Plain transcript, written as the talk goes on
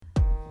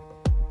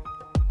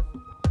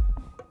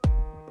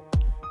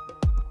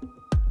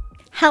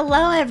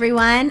Hello,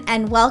 everyone,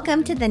 and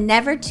welcome to the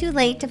Never Too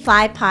Late to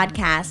Fly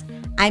podcast.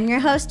 I'm your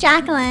host,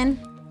 Jacqueline.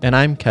 And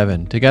I'm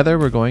Kevin. Together,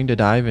 we're going to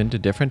dive into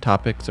different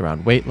topics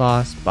around weight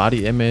loss,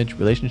 body image,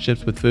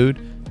 relationships with food,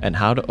 and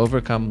how to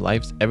overcome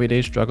life's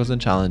everyday struggles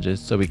and challenges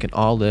so we can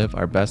all live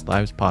our best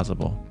lives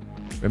possible.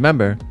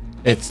 Remember,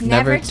 it's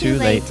never too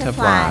late to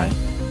fly.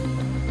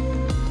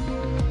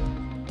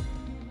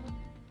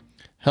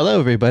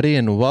 Hello, everybody,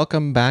 and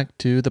welcome back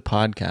to the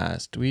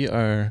podcast. We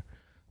are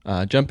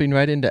jumping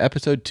right into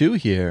episode 2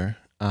 here.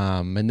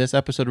 In this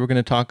episode, we're going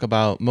to talk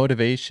about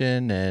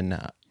motivation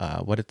and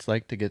what it's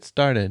like to get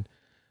started.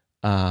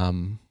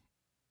 And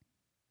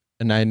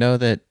I know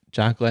that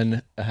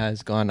Jacqueline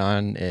has gone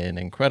on an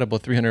incredible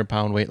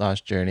 300-pound weight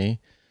loss journey.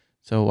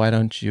 So why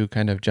don't you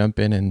kind of jump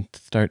in and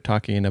start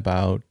talking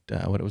about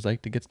what it was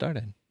like to get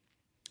started?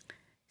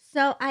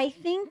 So I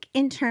think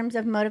in terms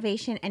of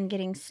motivation and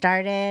getting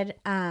started,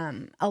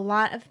 a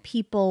lot of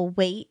people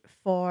wait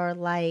for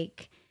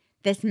like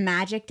this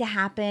magic to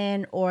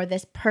happen or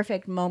this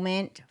perfect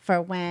moment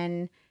for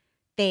when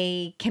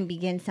they can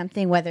begin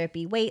something, whether it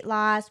be weight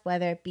loss,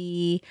 whether it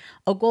be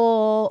a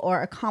goal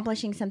or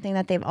accomplishing something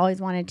that they've always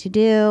wanted to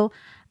do.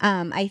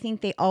 I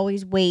think they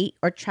always wait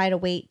or try to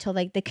wait till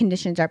like the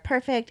conditions are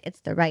perfect. It's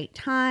the right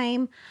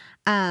time.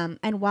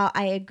 And while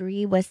I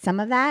agree with some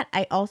of that,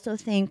 I also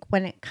think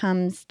when it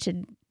comes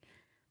to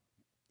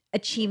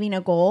achieving a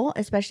goal,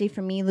 especially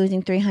for me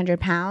losing 300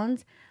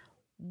 pounds,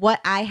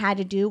 what I had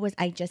to do was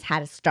I just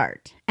had to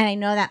start. And I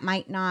know that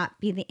might not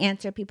be the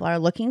answer people are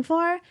looking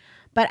for,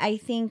 but I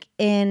think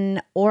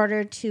in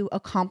order to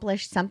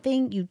accomplish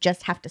something, you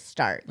just have to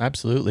start.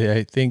 Absolutely.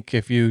 I think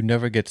if you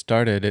never get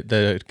started,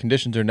 the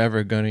conditions are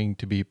never going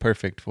to be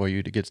perfect for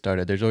you to get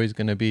started. There's always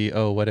going to be,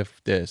 oh, what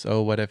if this?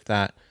 Oh, what if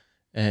that?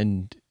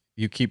 And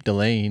you keep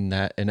delaying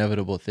that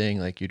inevitable thing.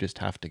 Like you just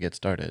have to get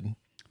started.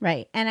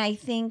 Right. And I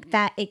think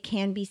that it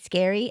can be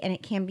scary and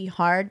it can be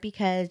hard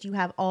because you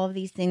have all of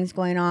these things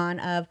going on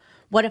of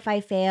what if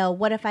I fail?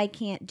 What if I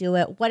can't do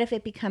it? What if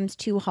it becomes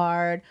too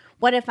hard?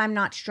 What if I'm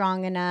not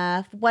strong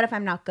enough? What if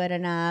I'm not good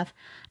enough?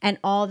 And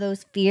all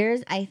those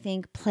fears, I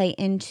think, play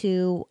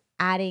into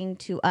adding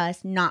to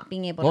us not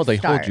being able to start.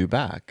 Well, they hold you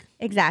back.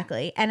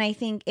 Exactly. And I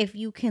think if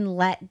you can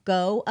let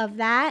go of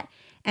that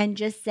and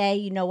just say,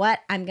 you know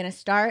what, I'm going to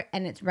start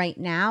and it's right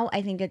now,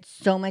 I think it's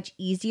so much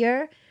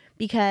easier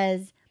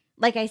because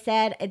like I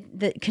said,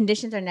 the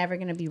conditions are never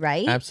going to be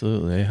right.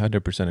 Absolutely. I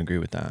 100% agree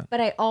with that. But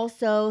I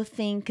also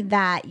think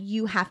that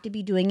you have to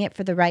be doing it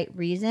for the right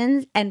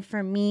reasons. And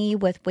for me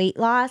with weight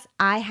loss,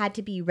 I had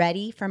to be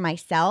ready for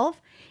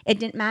myself. It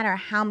didn't matter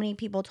how many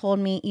people told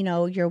me, you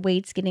know, your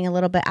weight's getting a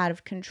little bit out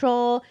of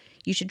control.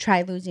 You should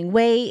try losing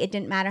weight. It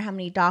didn't matter how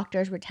many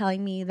doctors were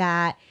telling me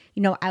that,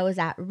 you know, I was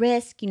at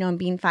risk, you know, and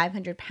being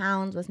 500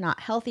 pounds was not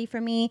healthy for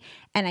me.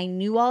 And I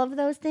knew all of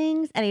those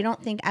things. And I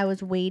don't think I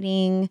was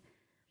waiting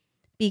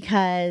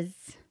because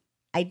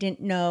I didn't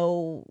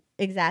know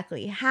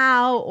exactly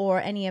how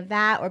or any of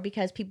that, or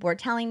because people were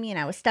telling me and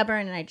I was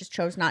stubborn and I just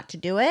chose not to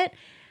do it.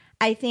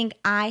 I think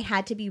I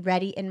had to be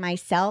ready in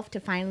myself to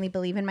finally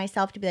believe in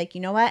myself to be like,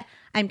 you know what?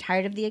 I'm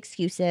tired of the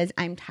excuses.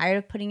 I'm tired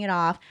of putting it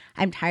off.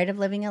 I'm tired of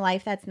living a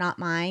life that's not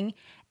mine.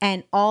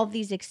 And all of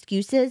these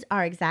excuses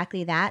are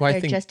exactly that. They're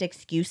just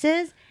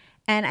excuses.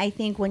 And I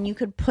think when you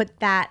could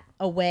put that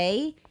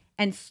away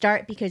and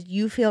start because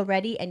you feel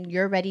ready and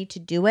you're ready to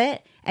do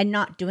it and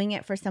not doing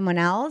it for someone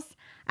else,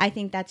 I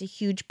think that's a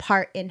huge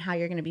part in how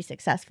you're going to be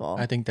successful.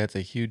 I think that's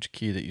a huge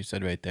key that you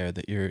said right there,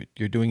 that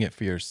you're doing it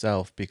for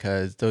yourself,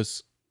 because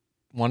those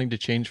wanting to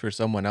change for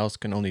someone else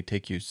can only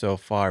take you so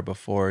far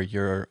before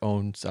your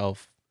own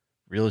self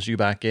reels you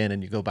back in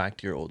and you go back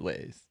to your old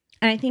ways.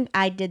 And I think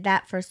I did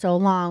that for so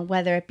long,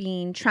 whether it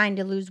being trying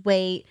to lose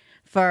weight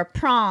for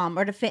prom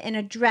or to fit in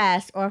a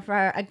dress or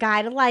for a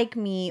guy to like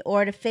me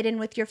or to fit in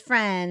with your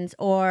friends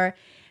or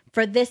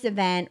for this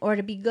event or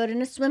to be good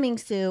in a swimming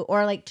suit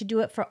or like to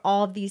do it for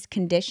all of these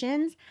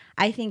conditions.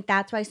 I think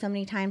that's why so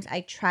many times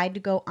I tried to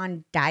go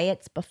on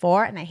diets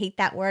before, and I hate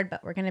that word,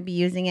 but we're going to be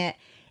using it,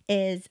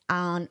 is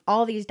on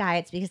all these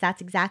diets because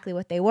that's exactly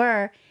what they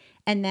were.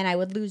 And then I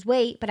would lose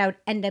weight, but I would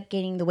end up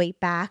gaining the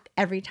weight back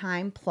every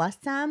time plus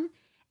some.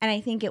 And I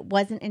think it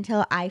wasn't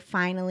until I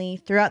finally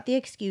threw out the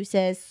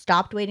excuses,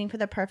 stopped waiting for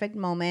the perfect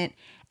moment,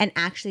 and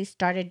actually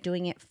started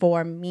doing it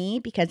for me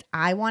because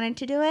I wanted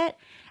to do it.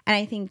 And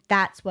I think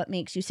that's what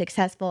makes you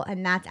successful.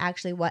 And that's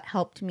actually what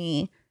helped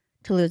me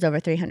to lose over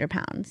 300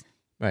 pounds.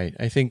 Right.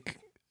 I think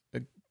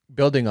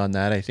building on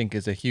that, I think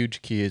is a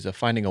huge key, is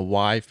finding a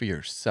why for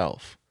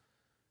yourself.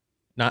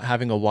 Not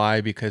having a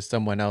why because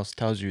someone else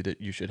tells you that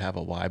you should have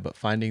a why, but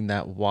finding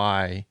that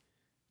why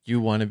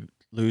you want to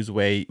lose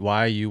weight,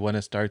 why you want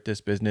to start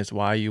this business,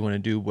 why you want to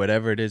do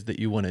whatever it is that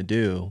you want to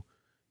do.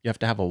 You have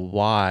to have a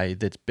why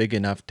that's big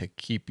enough to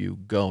keep you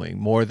going,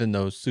 more than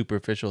those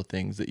superficial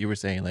things that you were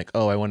saying, like,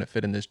 oh, I want to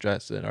fit in this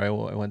dress, or I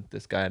want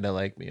this guy to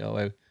like me.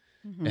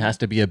 It has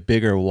to be a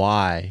bigger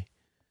why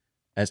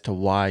as to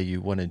why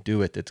you want to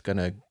do it, that's going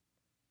to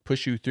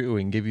push you through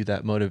and give you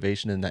that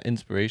motivation and that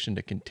inspiration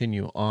to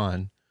continue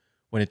on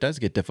when it does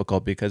get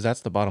difficult, because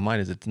that's the bottom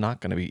line, is it's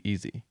not going to be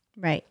easy.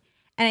 Right.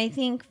 And I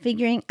think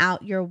figuring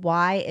out your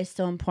why is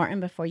so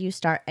important before you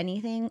start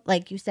anything.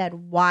 Like you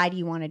said, why do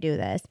you want to do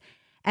this?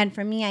 And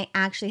for me, I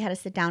actually had to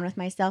sit down with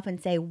myself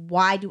and say,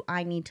 why do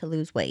I need to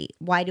lose weight?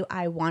 Why do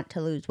I want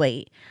to lose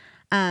weight?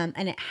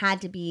 And it had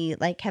to be,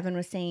 like Kevin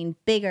was saying,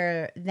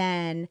 bigger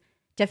than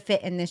to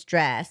fit in this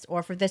dress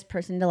or for this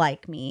person to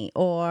like me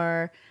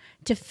or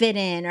to fit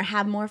in or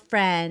have more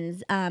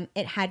friends.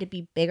 It had to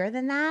be bigger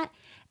than that.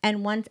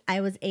 And once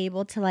I was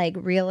able to like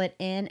reel it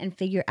in and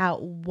figure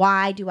out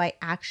why do I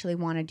actually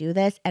want to do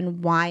this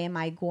and why am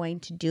I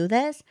going to do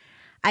this,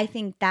 I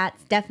think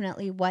that's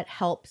definitely what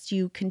helps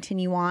you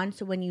continue on.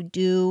 So when you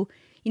do,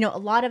 a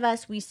lot of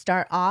us, we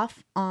start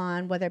off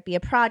on whether it be a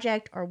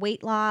project or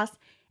weight loss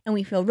and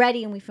we feel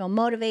ready and we feel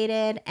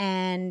motivated.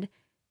 And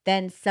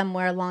then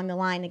somewhere along the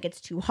line, it gets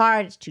too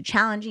hard, it's too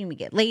challenging, we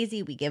get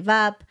lazy, we give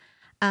up.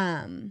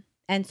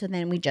 And so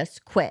then we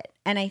just quit.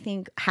 And I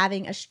think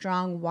having a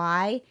strong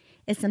why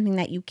is something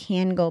that you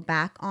can go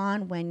back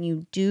on when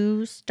you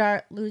do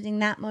start losing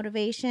that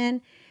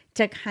motivation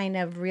to kind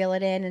of reel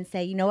it in and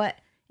say, you know what,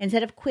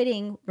 instead of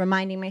quitting,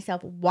 reminding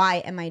myself, why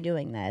am I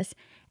doing this?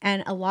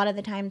 And a lot of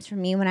the times for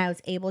me, when I was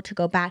able to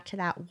go back to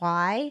that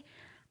why,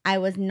 I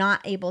was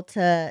not able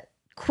to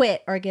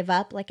quit or give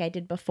up like I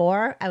did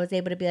before. I was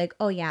able to be like,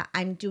 oh yeah,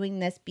 I'm doing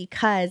this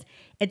because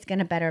it's going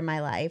to better my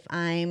life.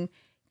 I'm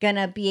going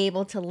to be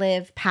able to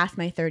live past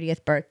my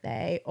 30th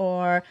birthday,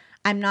 or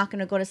I'm not going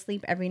to go to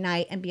sleep every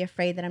night and be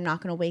afraid that I'm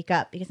not going to wake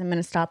up because I'm going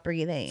to stop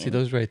breathing. See,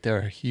 those right there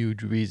are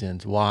huge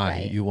reasons why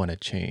Right. you want to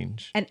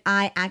change. And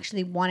I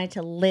actually wanted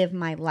to live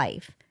my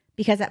life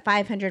because at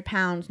 500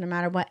 pounds, no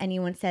matter what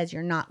anyone says,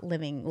 you're not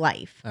living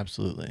life.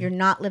 Absolutely. You're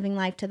not living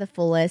life to the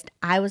fullest.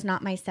 I was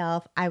not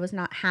myself. I was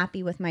not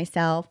happy with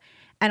myself.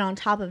 And on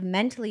top of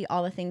mentally,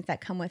 all the things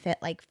that come with it,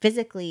 like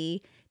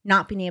physically,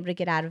 not being able to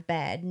get out of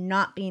bed,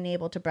 not being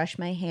able to brush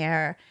my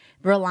hair,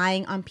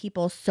 relying on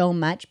people so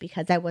much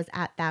because I was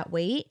at that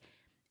weight.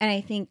 And I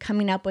think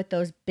coming up with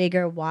those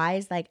bigger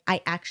whys, like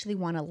I actually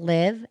want to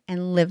live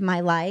and live my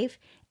life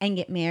and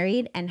get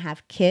married and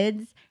have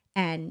kids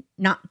and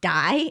not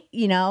die,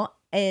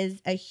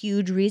 is a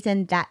huge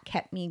reason that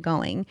kept me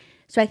going.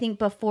 So I think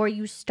before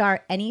you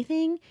start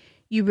anything,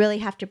 you really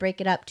have to break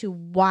it up to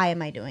why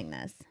am I doing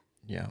this?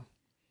 Yeah.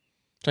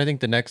 So I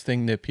think the next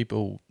thing that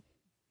people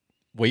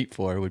wait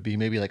for would be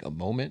maybe like a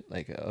moment,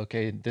 like,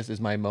 okay, this is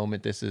my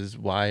moment. This is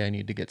why I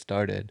need to get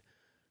started.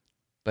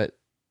 But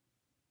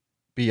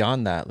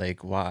beyond that,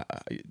 like, why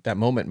that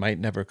moment might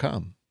never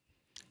come.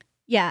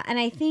 Yeah. And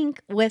I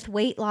think with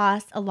weight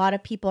loss, a lot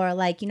of people are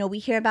like, we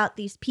hear about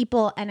these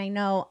people, and I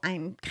know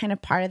I'm kind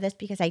of part of this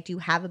because I do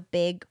have a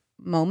big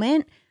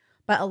moment,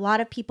 but a lot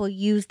of people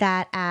use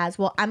that as,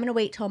 well, I'm going to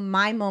wait till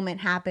my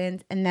moment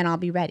happens and then I'll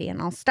be ready and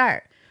I'll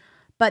start.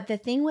 But the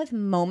thing with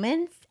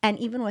moments, and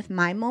even with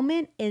my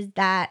moment, is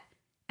that,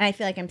 and I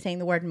feel like I'm saying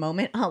the word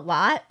moment a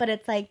lot, but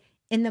it's like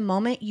in the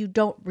moment, you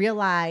don't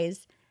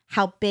realize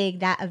how big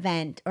that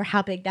event or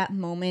how big that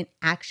moment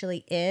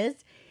actually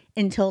is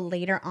until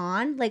later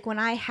on. Like when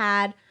I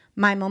had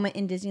my moment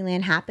in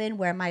Disneyland happen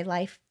where my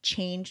life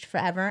changed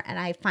forever and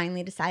I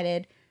finally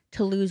decided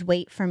to lose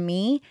weight for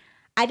me,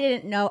 I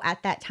didn't know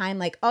at that time,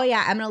 like, oh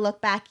yeah, I'm going to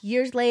look back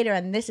years later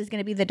and this is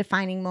going to be the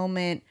defining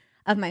moment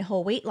of my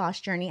whole weight loss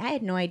journey. I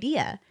had no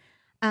idea.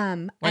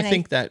 Well, I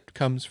think that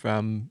comes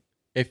from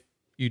if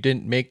you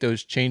didn't make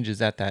those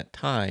changes at that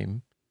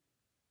time,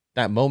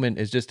 that moment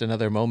is just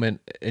another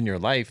moment in your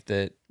life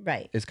that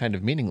Right. is kind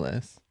of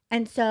meaningless.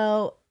 And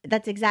so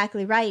that's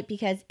exactly right,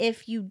 because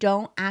if you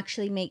don't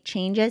actually make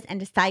changes and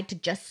decide to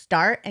just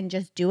start and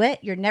just do it,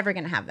 you're never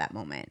going to have that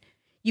moment.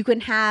 You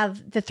can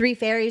have the three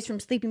fairies from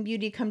Sleeping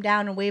Beauty come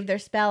down and wave their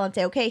spell and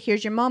say, okay,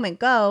 here's your moment,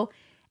 go.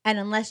 And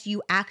unless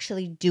you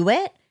actually do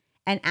it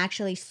and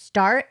actually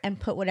start and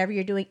put whatever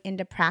you're doing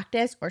into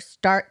practice or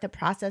start the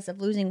process of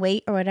losing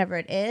weight or whatever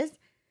it is,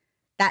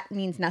 that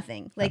means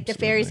nothing. Like the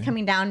fairies Absolutely.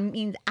 coming down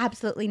means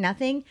absolutely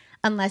nothing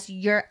unless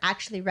you're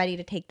actually ready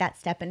to take that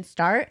step and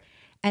start.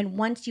 And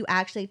once you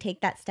actually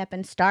take that step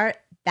and start,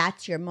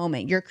 that's your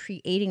moment. You're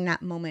creating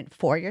that moment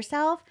for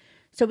yourself.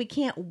 So we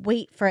can't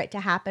wait for it to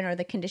happen or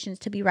the conditions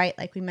to be right,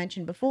 like we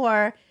mentioned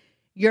before.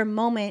 Your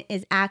moment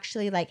is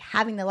actually like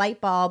having the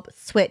light bulb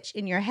switch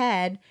in your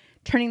head,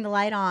 turning the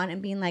light on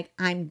and being like,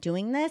 I'm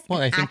doing this, Well,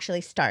 and I think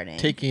actually starting.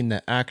 Taking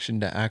the action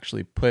to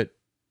actually put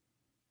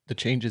the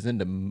changes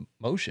into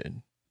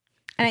motion.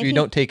 And If you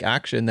don't take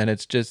action, then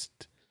it's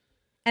just...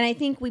 And I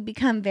think we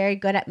become very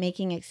good at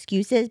making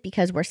excuses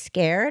because we're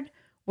scared.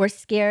 We're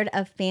scared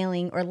of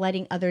failing or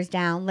letting others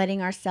down,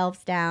 letting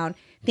ourselves down,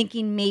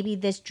 thinking maybe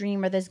this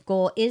dream or this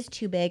goal is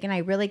too big and I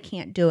really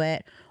can't do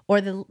it.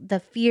 Or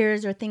the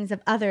fears or things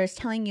of others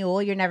telling you, oh,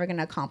 you're never going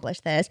to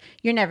accomplish this.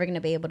 You're never going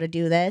to be able to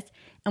do this.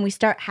 And we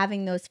start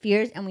having those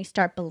fears and we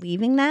start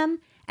believing them.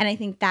 And I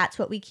think that's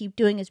what we keep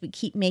doing is we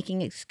keep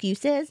making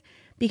excuses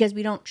because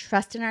we don't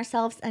trust in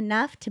ourselves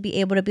enough to be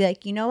able to be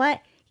like, you know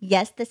what?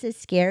 Yes, this is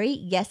scary.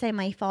 Yes, I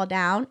might fall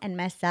down and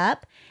mess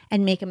up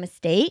and make a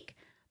mistake.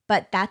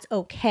 but that's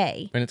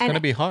okay. And it's going to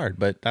be hard,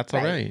 but that's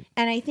all right.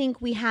 And I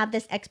think we have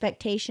this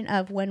expectation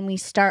of when we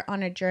start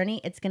on a journey,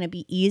 it's going to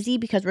be easy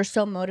because we're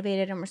so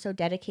motivated and we're so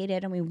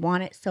dedicated and we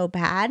want it so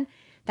bad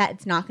that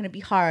it's not going to be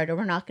hard or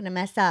we're not going to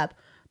mess up.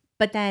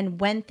 But then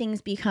when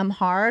things become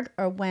hard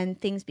or when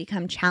things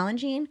become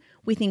challenging,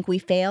 we think we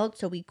failed,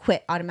 so we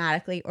quit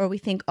automatically. Or we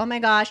think, oh my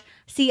gosh,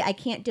 see, I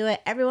can't do it.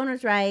 Everyone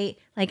was right.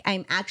 Like,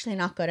 I'm actually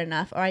not good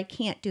enough, or I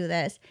can't do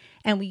this.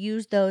 And we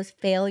use those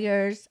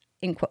failures,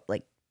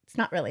 like, it's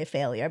not really a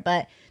failure,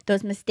 but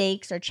those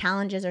mistakes or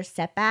challenges or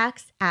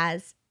setbacks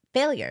as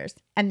failures.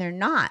 And they're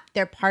not.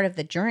 They're part of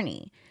the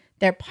journey.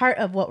 They're part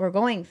of what we're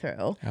going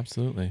through.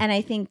 Absolutely. And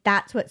I think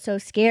that's what's so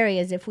scary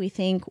is if we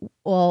think,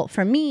 well,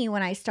 for me,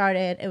 when I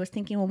started, it was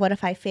thinking, well, what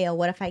if I fail?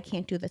 What if I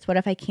can't do this? What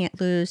if I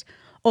can't lose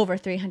over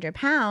 300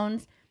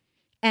 pounds?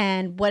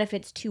 And what if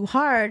it's too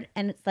hard?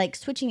 And it's like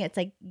switching it. It's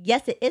like,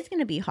 yes, it is going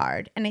to be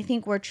hard. And I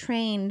think we're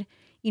trained,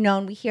 you know,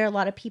 and we hear a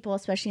lot of people,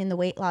 especially in the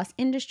weight loss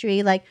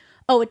industry, like,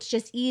 oh, it's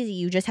just easy.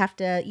 You just have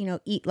to, you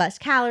know, eat less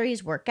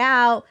calories, work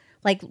out.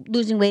 Like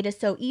losing weight is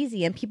so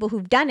easy, and people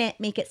who've done it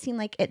make it seem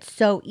like it's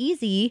so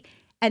easy.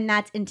 And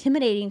that's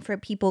intimidating for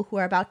people who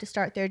are about to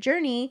start their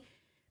journey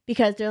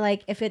because they're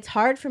like, if it's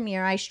hard for me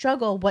or I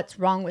struggle, what's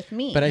wrong with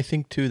me? But I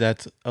think too,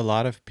 that's a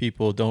lot of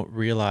people don't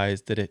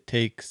realize that it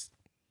takes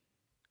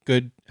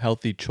good,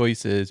 healthy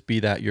choices, be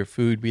that your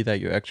food, be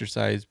that your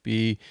exercise,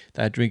 be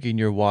that drinking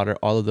your water,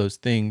 all of those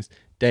things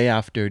day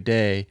after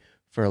day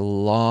for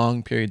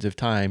long periods of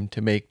time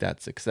to make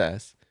that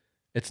success.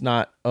 It's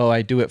not, oh,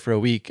 I do it for a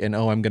week and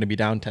oh, I'm going to be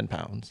down 10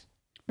 pounds.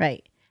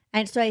 Right.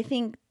 And so I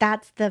think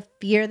that's the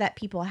fear that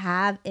people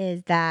have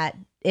is that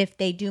if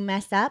they do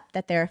mess up,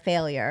 that they're a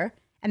failure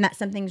and that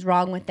something's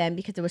wrong with them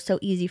because it was so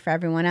easy for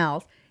everyone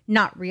else,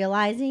 not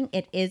realizing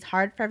it is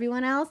hard for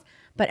everyone else,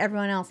 but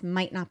everyone else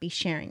might not be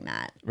sharing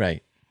that.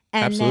 Right.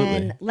 And Absolutely.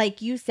 then,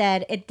 like you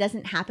said, it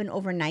doesn't happen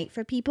overnight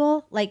for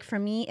people. Like for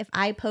me, if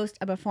I post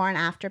a before and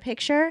after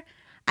picture,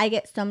 I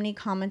get so many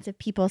comments of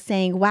people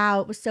saying,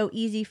 wow, it was so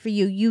easy for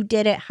you. You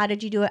did it. How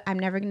did you do it? I'm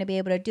never going to be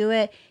able to do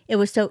it. It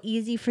was so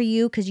easy for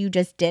you because you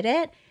just did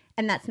it.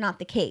 And that's not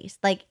the case.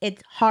 Like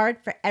it's hard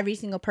for every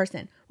single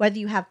person, whether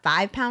you have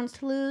 5 pounds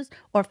to lose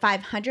or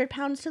 500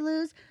 pounds to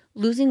lose.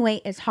 Losing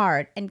weight is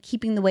hard and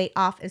keeping the weight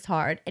off is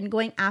hard. And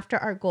going after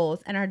our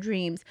goals and our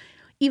dreams,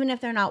 even if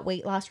they're not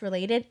weight loss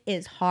related,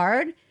 is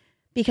hard.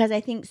 Because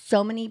I think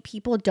so many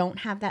people don't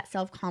have that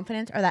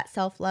self-confidence or that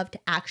self-love to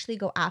actually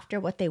go after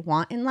what they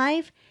want in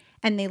life.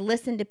 And they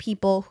listen to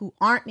people who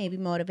aren't maybe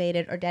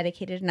motivated or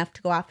dedicated enough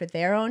to go after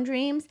their own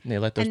dreams. And they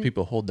let those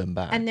people hold them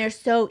back. And they're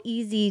so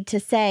easy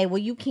to say, well,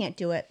 you can't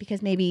do it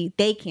because maybe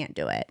they can't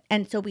do it.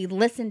 And so we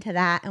listen to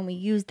that and we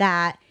use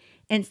that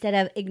instead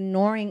of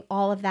ignoring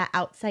all of that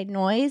outside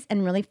noise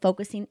and really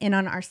focusing in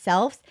on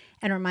ourselves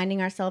and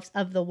reminding ourselves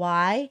of the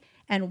why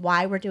and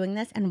why we're doing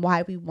this and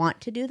why we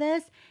want to do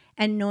this.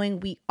 And knowing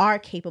we are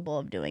capable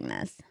of doing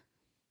this.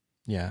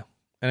 Yeah.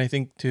 And I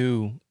think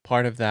too,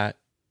 part of that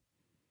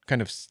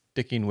kind of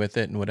sticking with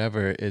it and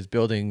whatever is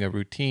building a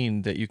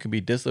routine that you can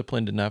be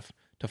disciplined enough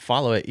to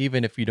follow it,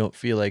 even if you don't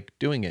feel like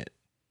doing it.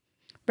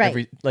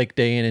 Right. Like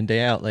day in and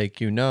day out,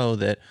 like, you know,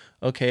 that,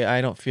 okay,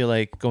 I don't feel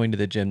like going to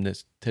the gym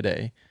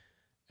today.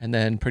 And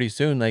then pretty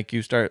soon, like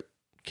you start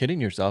kidding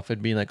yourself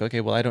and being like,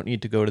 okay, well, I don't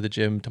need to go to the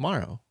gym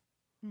tomorrow.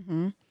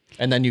 Mm-hmm.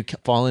 And then you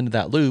fall into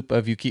that loop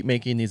of you keep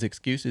making these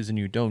excuses and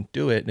you don't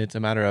do it. And it's a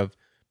matter of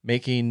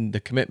making the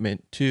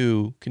commitment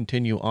to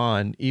continue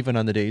on, even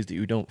on the days that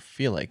you don't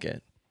feel like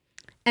it.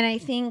 And I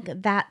think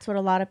that's what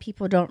a lot of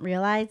people don't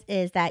realize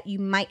is that you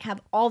might have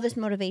all this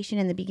motivation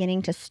in the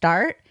beginning to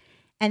start.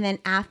 And then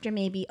after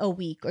maybe a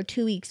week or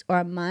 2 weeks or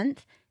a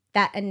month,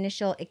 that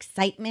initial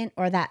excitement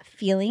or that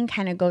feeling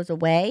kind of goes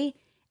away.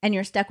 And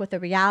you're stuck with the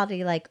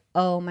reality like,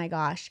 oh my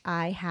gosh,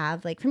 I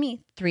have, like for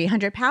me,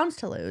 300 pounds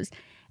to lose.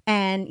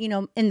 And, you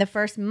know, in the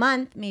first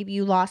month, maybe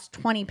you lost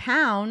 20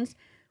 pounds,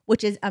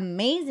 which is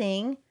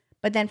amazing.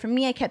 But then for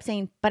me, I kept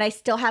saying, but I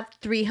still have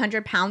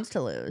 300 pounds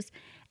to lose.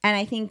 And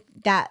I think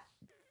that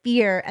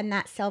fear and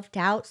that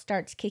self-doubt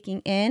starts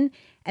kicking in.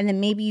 And then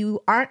maybe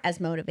you aren't as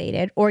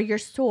motivated or you're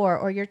sore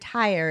or you're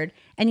tired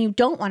and you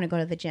don't want to go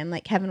to the gym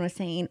like Kevin was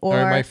saying.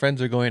 Or my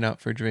friends are going out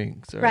for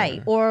drinks.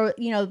 Right. Or,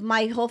 you know,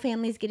 my whole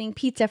family's getting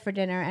pizza for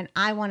dinner and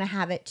I want to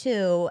have it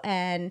too.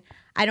 And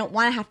I don't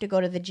want to have to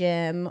go to the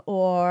gym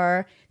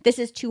or this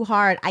is too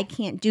hard. I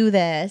can't do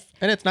this.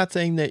 And it's not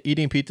saying that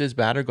eating pizza is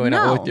bad or going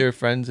out with your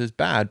friends is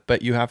bad,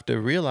 but you have to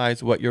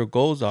realize what your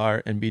goals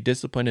are and be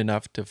disciplined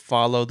enough to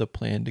follow the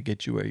plan to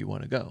get you where you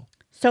want to go.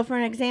 So for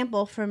an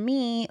example, for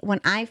me, when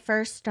I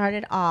first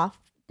started off,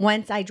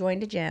 once I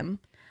joined a gym,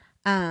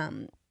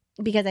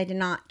 because I did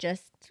not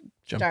just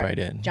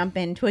jump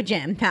into a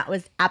gym. That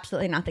was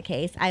absolutely not the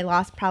case. I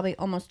lost probably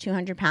almost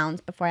 200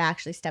 pounds before I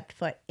actually stepped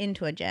foot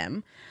into a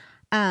gym.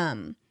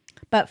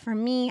 But for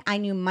me, I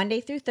knew Monday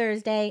through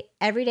Thursday,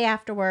 every day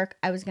after work,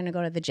 I was going to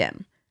go to the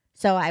gym.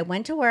 So I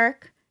went to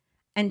work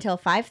until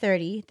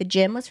 5:30. The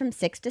gym was from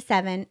 6 to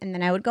 7. And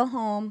then I would go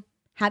home,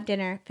 have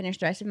dinner, finish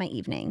the rest of my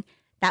evening.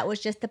 That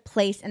was just the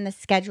place and the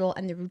schedule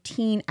and the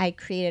routine I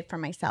created for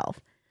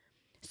myself.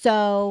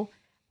 So,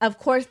 of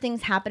course,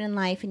 things happen in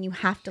life and you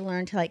have to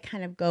learn to like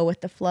kind of go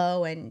with the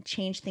flow and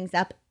change things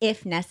up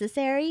if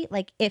necessary,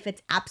 like if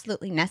it's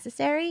absolutely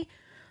necessary,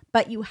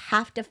 but you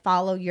have to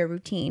follow your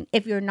routine.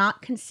 If you're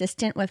not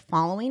consistent with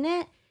following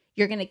it,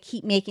 you're going to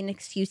keep making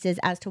excuses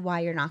as to why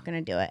you're not going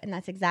to do it. And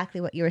that's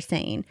exactly what you were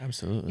saying.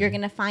 Absolutely. You're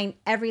going to find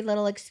every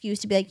little excuse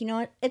to be like, you know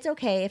what, it's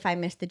okay if I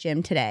miss the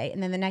gym today.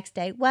 And then the next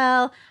day,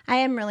 well, I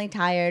am really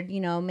tired.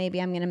 You know,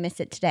 maybe I'm going to miss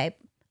it today.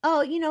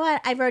 Oh, you know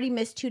what? I've already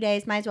missed 2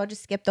 days. Might as well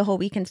just skip the whole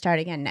week and start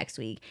again next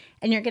week.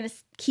 And you're going to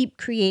keep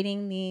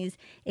creating these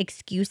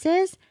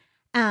excuses.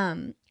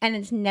 And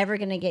it's never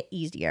going to get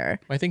easier.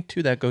 I think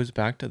too, that goes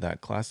back to that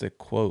classic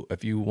quote.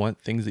 If you want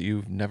things that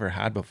you've never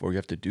had before, you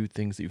have to do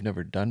things that you've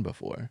never done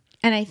before.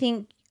 And I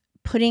think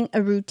putting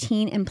a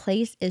routine in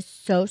place is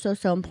so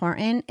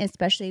important,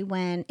 especially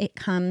when it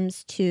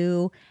comes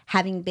to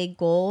having big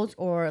goals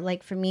or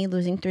like for me,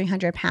 losing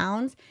 300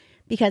 pounds.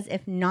 Because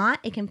if not,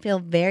 it can feel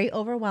very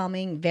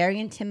overwhelming, very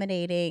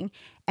intimidating,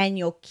 and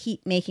you'll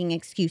keep making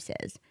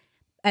excuses.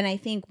 And I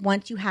think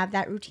once you have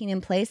that routine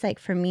in place, like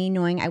for me,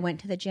 knowing I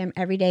went to the gym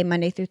every day,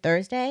 Monday through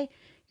Thursday,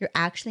 you're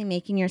actually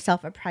making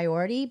yourself a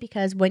priority,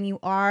 because when you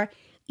are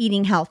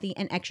eating healthy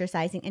and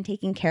exercising and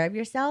taking care of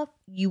yourself,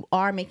 you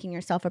are making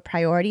yourself a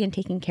priority and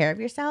taking care of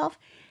yourself.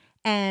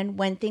 And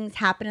when things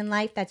happen in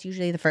life, that's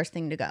usually the first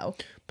thing to go.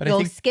 But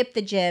you'll skip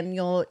the gym,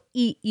 you'll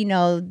eat,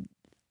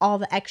 all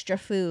the extra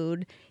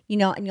food,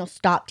 and you'll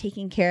stop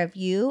taking care of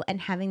you and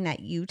having that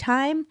you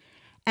time.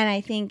 And I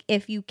think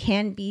if you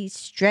can be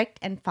strict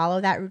and follow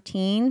that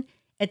routine,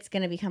 it's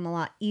going to become a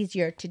lot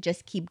easier to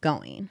just keep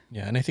going.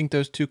 Yeah. And I think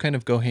those two kind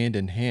of go hand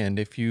in hand.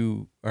 If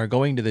you are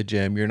going to the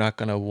gym, you're not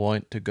going to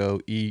want to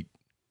go eat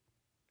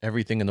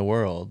everything in the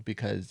world,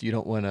 because you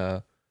don't want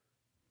to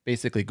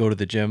basically go to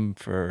the gym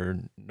for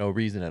no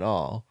reason at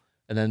all.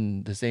 And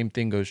then the same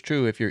thing goes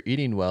true. If you're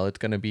eating well, it's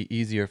going to be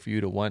easier for you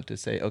to want to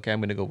say, okay, I'm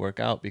going to go work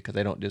out, because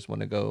I don't just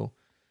want to go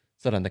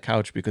sit on the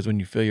couch. Because when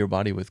you fill your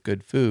body with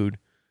good food,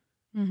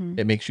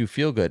 it makes you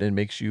feel good and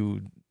makes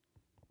you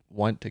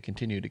want to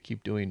continue to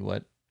keep doing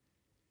what.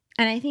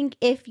 And I think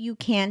if you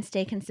can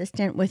stay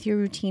consistent with your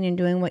routine and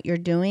doing what you're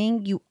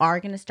doing, you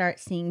are going to start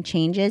seeing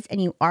changes and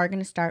you are going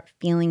to start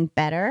feeling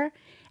better.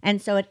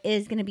 And so it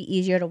is going to be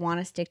easier to want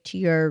to stick to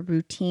your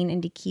routine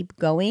and to keep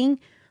going.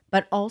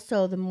 But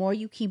also, the more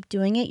you keep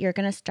doing it, you're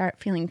going to start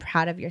feeling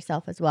proud of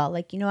yourself as well.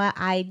 Like, you know what?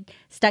 I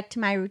stuck to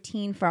my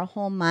routine for a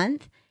whole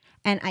month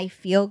and I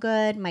feel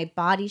good. My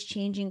body's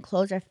changing.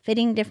 Clothes are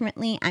fitting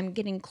differently. I'm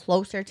getting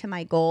closer to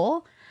my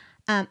goal.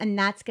 And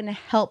that's going to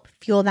help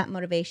fuel that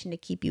motivation to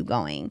keep you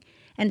going.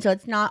 And so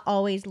it's not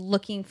always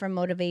looking for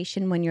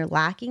motivation when you're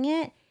lacking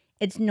it.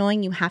 It's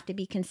knowing you have to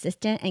be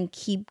consistent and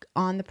keep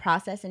on the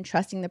process and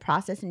trusting the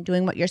process and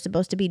doing what you're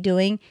supposed to be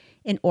doing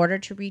in order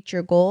to reach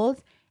your goals.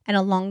 And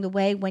along the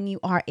way, when you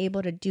are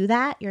able to do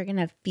that, you're going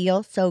to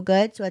feel so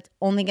good. So it's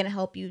only going to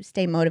help you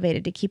stay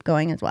motivated to keep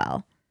going as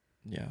well.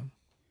 Yeah.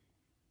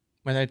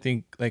 And I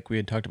think, like we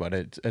had talked about,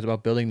 it's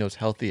about building those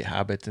healthy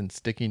habits and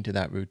sticking to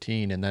that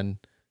routine. And then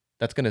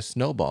that's going to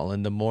snowball.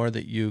 And the more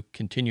that you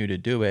continue to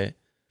do it,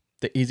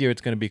 the easier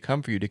it's going to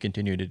become for you to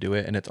continue to do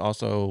it. And it's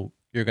also,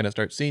 you're going to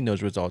start seeing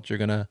those results. You're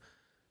going to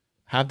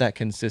have that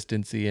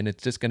consistency, and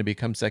it's just going to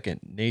become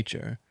second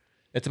nature.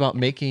 It's about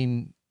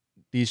making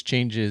these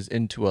changes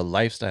into a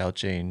lifestyle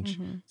change,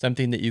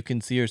 something that you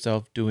can see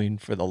yourself doing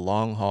for the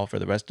long haul, for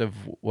the rest of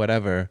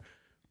whatever,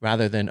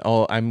 rather than,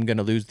 oh, I'm going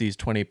to lose these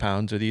 20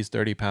 pounds or these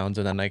 30 pounds,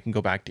 and then I can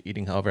go back to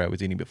eating however I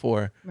was eating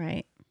before.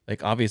 Right.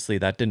 Like, obviously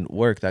that didn't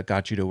work. That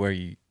got you to where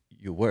you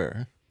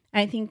were.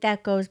 I think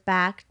that goes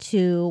back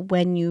to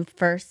when you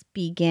first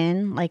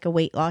begin like a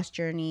weight loss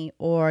journey,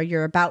 or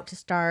you're about to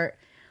start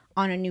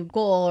on a new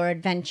goal or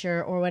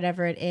adventure or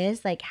whatever it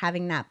is. Like,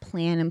 having that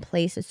plan in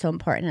place is so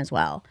important as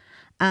well.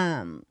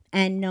 And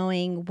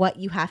knowing what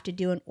you have to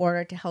do in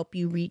order to help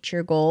you reach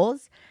your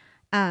goals,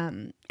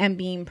 and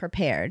being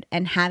prepared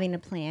and having a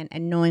plan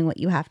and knowing what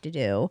you have to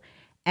do.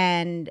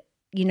 And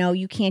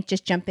you can't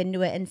just jump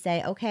into it and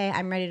say, okay,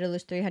 I'm ready to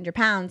lose 300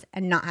 pounds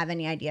and not have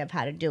any idea of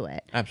how to do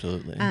it.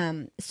 Absolutely.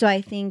 So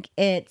I think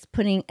it's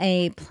putting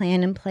a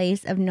plan in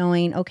place of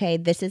knowing, okay,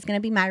 this is going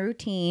to be my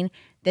routine.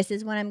 This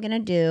is what I'm going to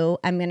do.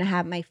 I'm going to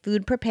have my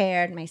food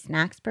prepared, my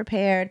snacks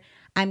prepared.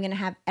 I'm going to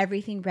have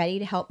everything ready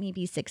to help me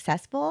be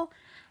successful.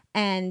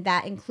 And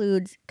that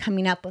includes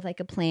coming up with like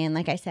a plan,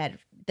 like I said,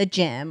 the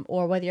gym,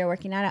 or whether you're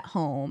working out at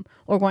home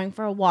or going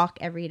for a walk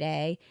every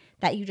day,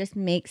 that you just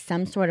make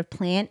some sort of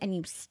plan and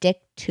you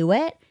stick to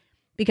it,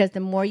 because the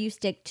more you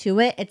stick to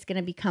it, it's going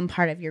to become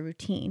part of your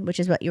routine, which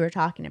is what you were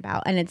talking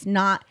about. And it's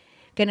not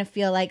going to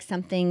feel like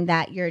something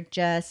that you're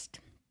just,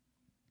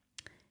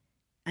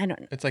 I don't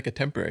know. It's like a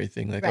temporary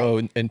thing. Like, Right.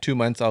 oh, in 2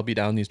 months, I'll be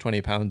down these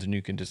 20 pounds, and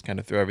you can just kind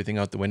of throw everything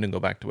out the window and go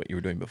back to what you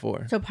were doing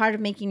before. So part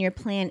of making your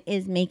plan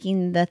is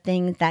making the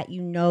things that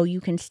you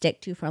can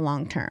stick to for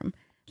long term.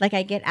 Like,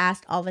 I get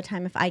asked all the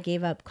time if I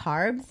gave up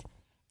carbs,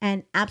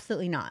 and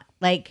absolutely not.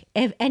 Like,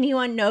 if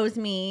anyone knows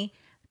me,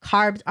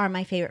 carbs are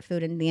my favorite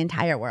food in the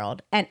entire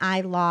world. And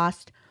I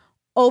lost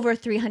over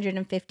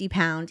 350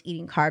 pounds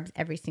eating carbs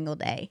every single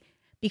day.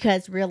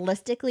 Because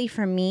realistically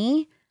for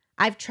me,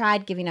 I've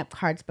tried giving up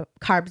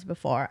carbs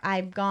before.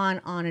 I've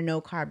gone on a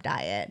no carb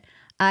diet.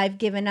 I've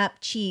given up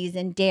cheese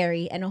and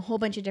dairy and a whole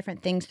bunch of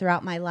different things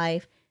throughout my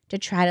life to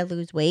try to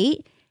lose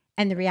weight.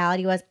 And the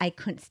reality was I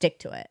couldn't stick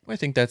to it. I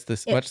think that's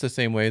much the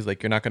same way as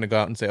like you're not going to go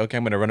out and say, okay,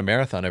 I'm going to run a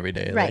marathon every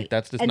day. Right. Like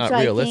that's just And not so I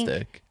think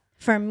realistic.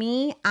 for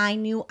me, I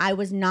knew I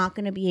was not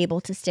going to be able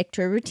to stick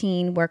to a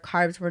routine where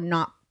carbs were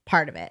not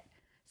part of it.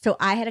 So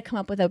I had to come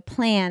up with a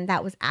plan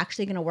that was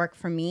actually going to work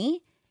for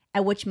me,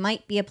 and which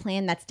might be a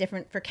plan that's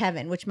different for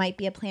Kevin, which might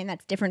be a plan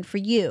that's different for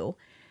you.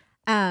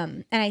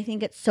 And I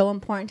think it's so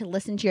important to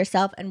listen to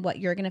yourself and what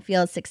you're going to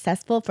feel is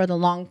successful for the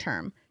long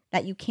term,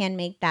 that you can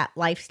make that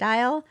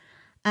lifestyle,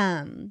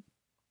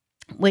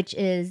 which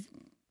is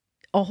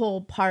a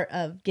whole part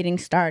of getting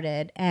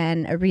started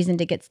and a reason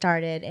to get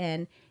started,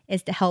 and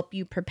is to help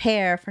you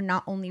prepare for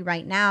not only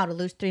right now to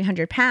lose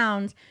 300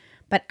 pounds,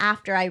 but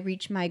after I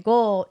reach my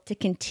goal to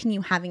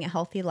continue having a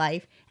healthy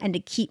life and to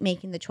keep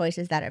making the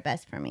choices that are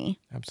best for me.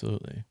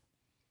 Absolutely.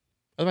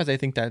 Otherwise, I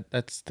think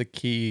that's the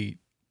key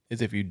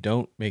is if you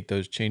don't make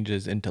those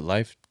changes into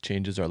life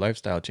changes or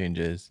lifestyle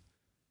changes,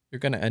 you're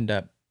going to end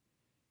up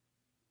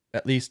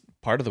at least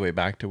part of the way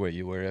back to where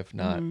you were, if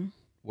not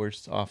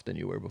worse off than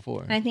you were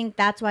before. And I think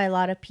that's why a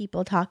lot of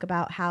people talk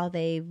about how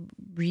they've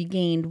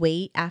regained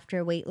weight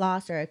after weight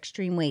loss or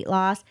extreme weight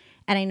loss.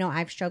 And I know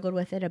I've struggled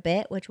with it a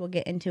bit, which we'll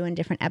get into in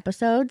different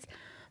episodes.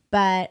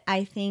 But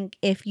I think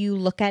if you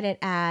look at it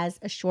as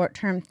a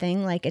short-term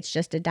thing, like it's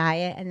just a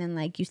diet, and then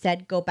like you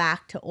said, go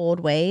back to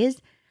old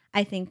ways,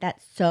 I think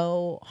that's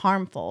so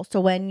harmful. So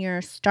when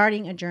you're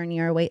starting a journey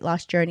or a weight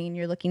loss journey and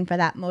you're looking for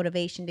that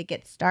motivation to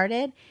get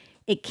started,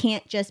 it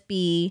can't just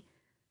be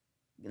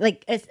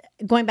like, it's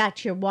going back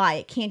to your why.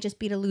 It can't just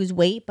be to lose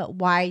weight, but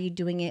why are you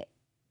doing it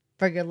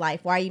for your life?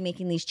 Why are you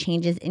making these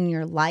changes in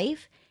your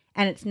life?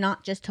 And it's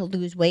not just to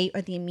lose weight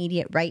or the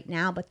immediate right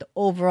now, but the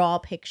overall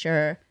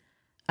picture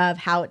of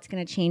how it's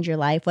going to change your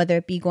life, whether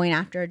it be going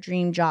after a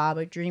dream job,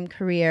 a dream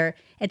career.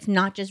 It's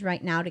not just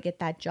right now to get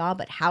that job,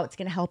 but how it's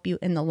going to help you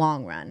in the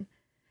long run.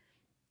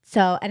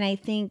 So, and I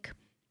think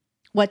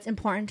what's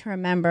important to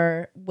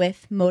remember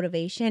with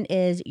motivation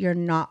is you're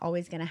not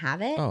always going to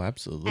have it. Oh,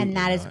 absolutely. And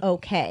that is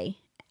okay.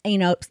 You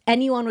know,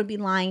 anyone would be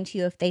lying to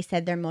you if they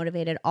said they're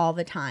motivated all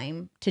the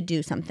time to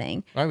do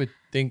something. I would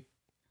think,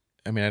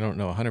 I mean, I don't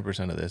know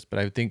 100% of this, but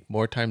I would think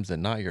more times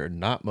than not, you're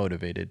not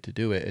motivated to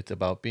do it. It's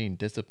about being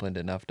disciplined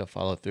enough to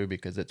follow through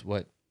because it's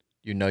what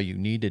you know you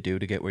need to do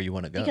to get where you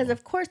want to go. Because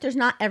of course there's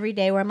not every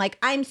day where I'm like,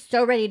 I'm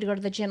so ready to go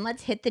to the gym.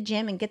 Let's hit the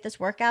gym and get this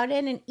workout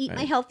in and eat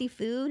my healthy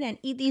food and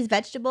eat these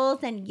vegetables.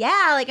 And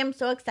yeah, like I'm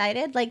so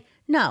excited. Like,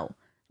 no,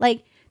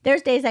 like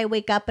there's days I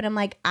wake up and I'm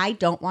like, I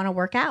don't want to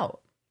work out.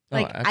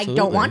 Like, I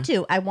don't want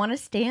to. I want to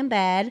stay in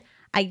bed.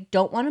 I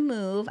don't want to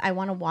move. I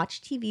want to watch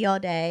TV all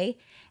day.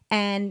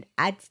 And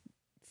it's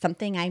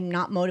something I'm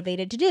not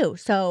motivated to do.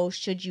 So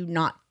should you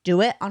not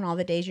do it on all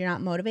the days you're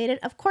not motivated?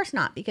 Of course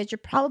not, because you're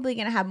probably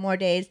going to have more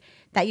days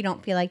that you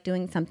don't feel like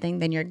doing something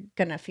than you're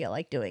going to feel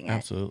like doing it.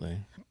 Absolutely.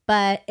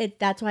 But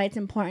that's why it's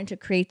important to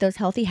create those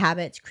healthy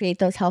habits, create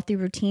those healthy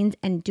routines,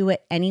 and do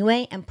it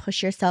anyway and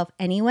push yourself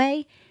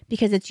anyway,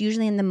 because it's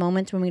usually in the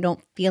moments when we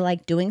don't feel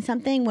like doing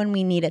something when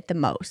we need it the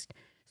most.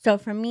 So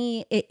for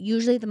me, it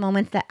usually the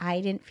moments that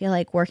I didn't feel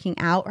like working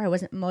out or I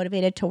wasn't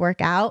motivated to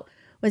work out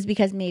was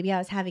because maybe I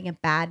was having a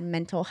bad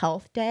mental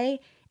health day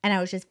and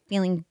I was just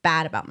feeling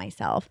bad about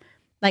myself.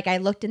 Like I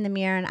looked in the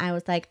mirror and I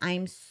was like,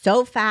 I'm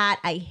so fat.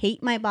 I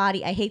hate my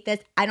body. I hate this.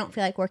 I don't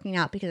feel like working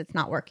out because it's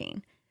not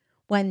working.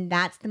 When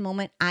that's the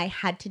moment I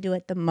had to do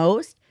it the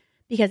most,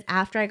 because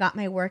after I got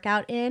my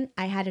workout in,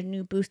 I had a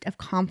new boost of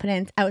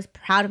confidence. I was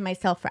proud of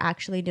myself for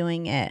actually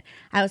doing it.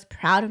 I was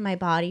proud of my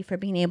body for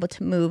being able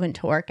to move and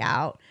to work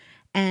out.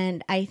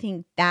 And I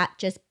think that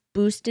just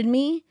boosted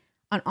me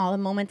on all the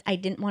moments I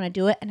didn't want to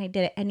do it, and I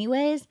did it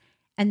anyways.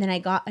 And then I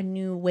got a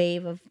new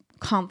wave of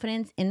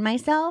confidence in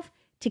myself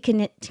to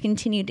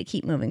continue to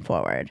keep moving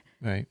forward.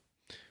 Right.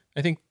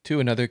 I think, too,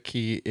 another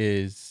key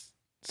is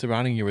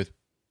surrounding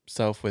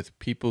yourself with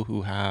people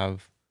who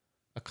have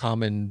a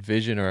common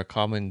vision or a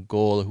common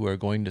goal, who are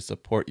going to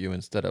support you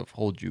instead of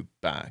hold you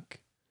back.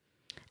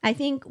 I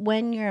think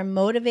when you're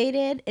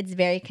motivated, it's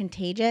very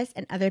contagious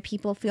and other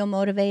people feel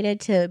motivated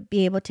to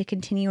be able to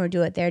continue or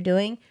do what they're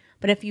doing.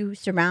 But if you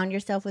surround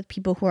yourself with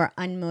people who are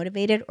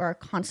unmotivated or are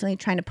constantly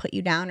trying to put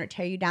you down or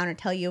tear you down or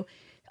tell you,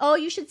 oh,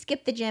 you should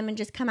skip the gym and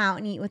just come out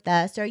and eat with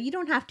us, or you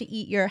don't have to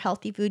eat your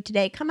healthy food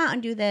today, come out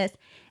and do this,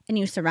 and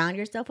you surround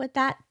yourself with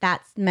that,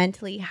 that's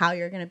mentally how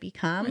you're going to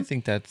become. I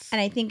think and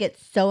I think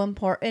it's so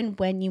important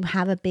when you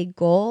have a big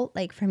goal.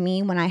 Like for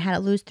me, when I had to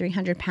lose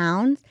 300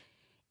 pounds,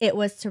 it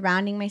was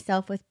surrounding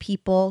myself with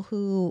people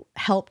who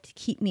helped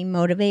keep me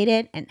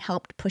motivated and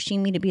helped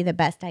pushing me to be the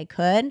best I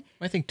could.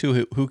 I think,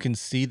 too, who can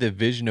see the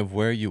vision of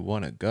where you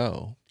want to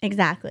go.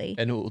 Exactly.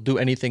 And will do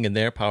anything in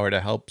their power to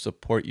help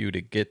support you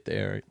to get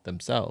there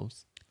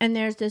themselves. And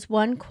there's this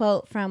one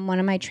quote from one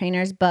of my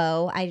trainers,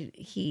 Bo.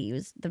 He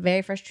was the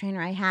very first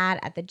trainer I had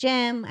at the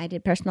gym. I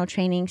did personal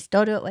training,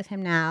 still do it with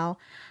him now.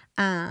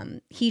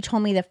 He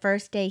told me the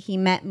first day he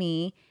met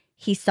me,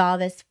 he saw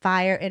this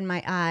fire in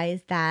my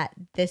eyes that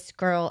this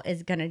girl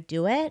is going to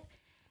do it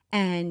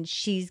and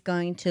she's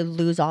going to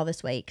lose all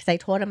this weight. Because I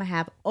told him I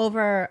have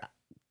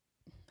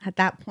at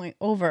that point,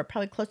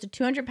 probably close to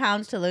 200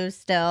 pounds to lose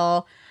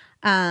still.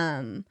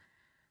 I've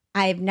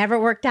never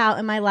worked out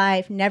in my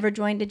life, never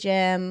joined a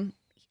gym.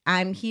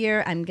 I'm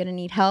here. I'm going to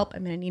need help.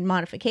 I'm going to need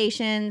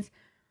modifications,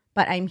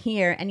 but I'm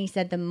here. And he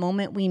said the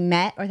moment we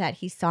met or that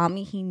he saw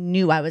me, he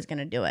knew I was going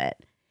to do it.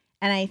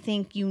 And I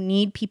think you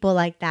need people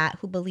like that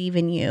who believe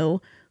in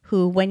you,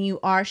 who when you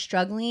are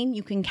struggling,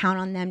 you can count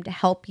on them to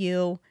help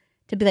you,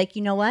 to be like,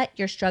 you know what,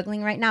 you're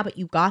struggling right now, but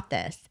you got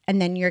this.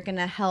 And then you're going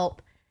to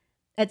help.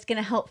 It's going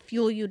to help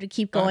fuel you to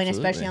keep going,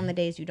 especially on the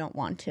days you don't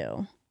want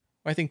to.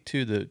 I think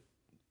too,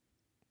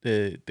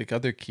 the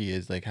other key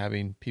is like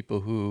having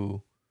people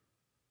who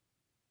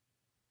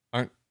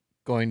aren't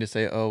going to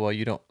say, oh, well,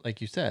 you don't,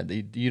 like you said,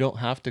 you don't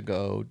have to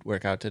go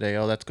work out today.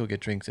 Oh, let's go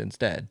get drinks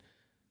instead.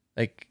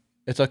 Like,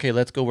 it's okay,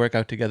 let's go work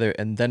out together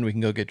and then we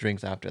can go get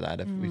drinks after that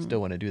if we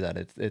still want to do that.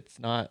 It's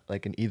not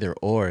like an either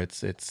or,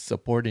 it's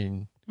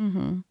supporting.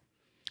 Mm-hmm.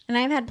 And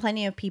I've had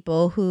plenty of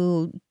people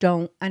who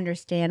don't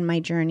understand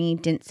my journey,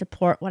 didn't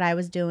support what I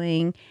was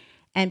doing,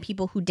 and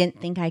people who didn't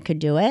think I could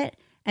do it.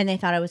 And they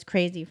thought I was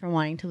crazy for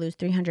wanting to lose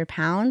 300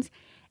 pounds.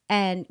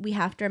 And we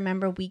have to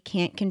remember we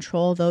can't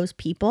control those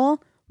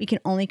people. We can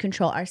only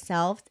control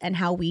ourselves and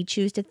how we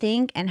choose to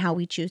think and how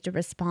we choose to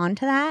respond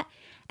to that.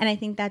 And I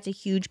think that's a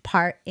huge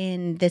part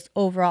in this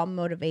overall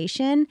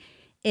motivation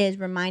is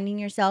reminding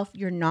yourself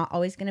you're not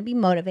always going to be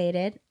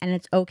motivated and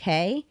it's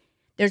okay.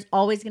 There's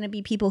always going to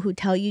be people who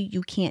tell you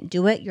you can't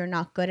do it, you're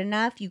not good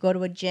enough. You go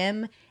to a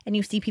gym and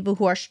you see people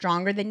who are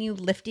stronger than you,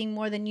 lifting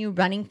more than you,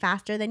 running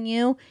faster than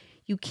you.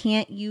 You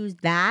can't use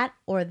that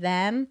or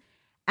them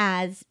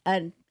as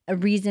a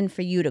reason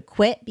for you to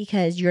quit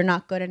because you're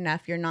not good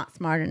enough, you're not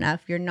smart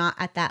enough, you're not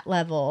at that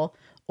level,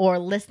 or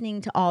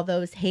listening to all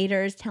those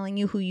haters telling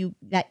you who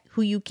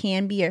you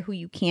can be or who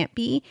you can't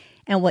be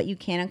and what you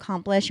can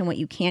accomplish and what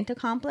you can't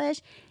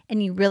accomplish.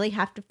 And you really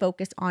have to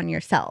focus on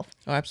yourself.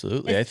 Oh,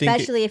 absolutely.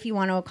 Especially if you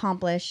want to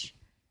accomplish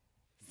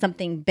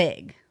something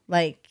big.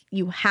 Like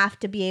you have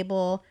to be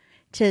able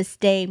to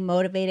stay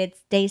motivated,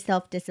 stay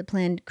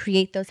self-disciplined,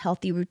 create those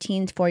healthy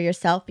routines for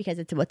yourself because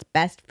it's what's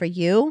best for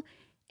you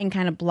and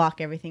kind of block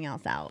everything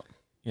else out.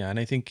 Yeah, and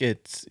I think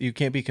you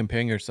can't be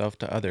comparing yourself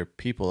to other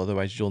people,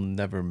 otherwise you'll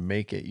never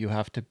make it. You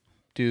have to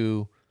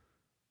do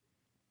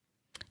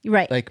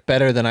like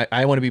better than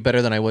I want to be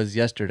better than I was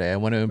yesterday. I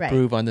want to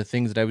improve on the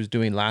things that I was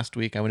doing last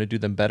week. I want to do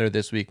them better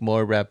this week,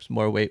 more reps,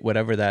 more weight,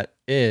 whatever that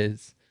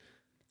is.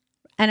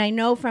 And I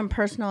know from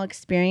personal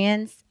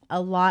experience, a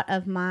lot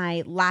of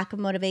my lack of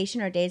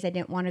motivation or days I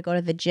didn't want to go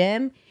to the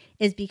gym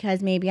is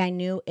because maybe I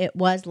knew it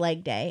was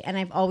leg day and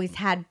I've always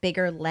had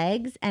bigger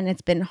legs and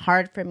it's been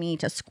hard for me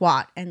to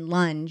squat and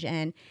lunge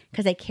and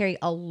because I carry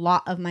a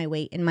lot of my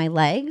weight in my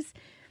legs.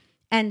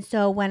 And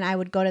so when I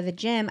would go to the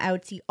gym, I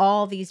would see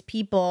all these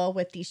people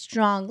with these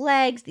strong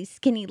legs, these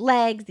skinny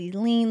legs, these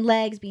lean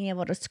legs, being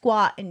able to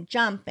squat and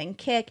jump and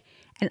kick,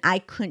 and I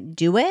couldn't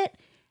do it.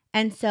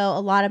 And so a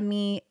lot of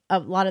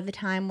the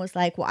time was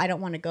like, well, I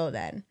don't want to go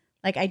then.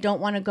 Like, I don't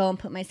want to go and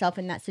put myself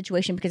in that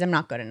situation because I'm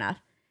not good enough.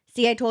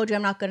 See, I told you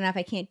I'm not good enough.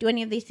 I can't do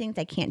any of these things.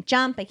 I can't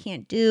jump. I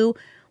can't do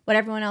what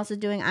everyone else is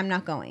doing. I'm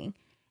not going.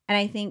 And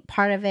I think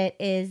part of it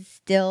is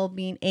still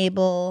being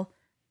able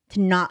to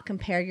not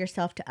compare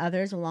yourself to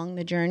others along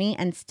the journey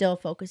and still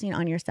focusing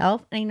on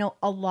yourself. And I know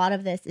a lot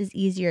of this is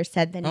easier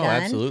said than done. Oh,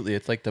 absolutely.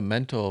 It's like the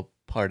mental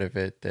part of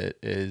it that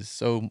is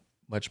so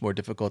much more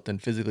difficult than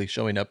physically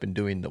showing up and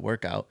doing the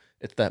workout.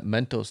 It's that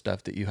mental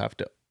stuff that you have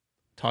to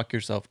talk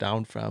yourself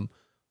down from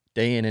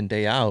day in and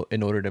day out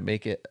in order to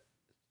make it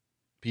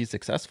be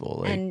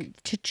successful. And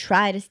to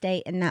try to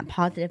stay in that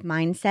positive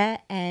mindset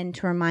and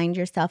to remind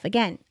yourself,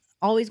 again,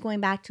 always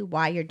going back to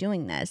why you're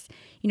doing this.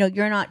 You know,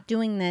 you're not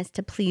doing this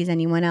to please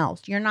anyone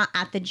else. You're not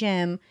at the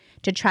gym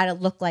to try to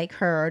look like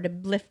her, or to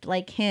lift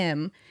like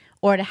him,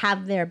 or to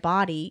have their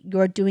body.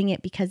 You're doing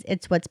it because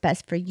it's what's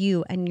best for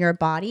you and your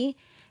body.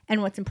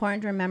 And what's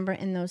important to remember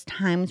in those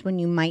times when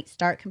you might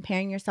start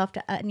comparing yourself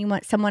to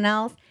someone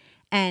else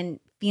and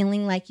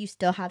feeling like you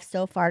still have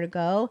so far to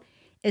go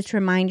is to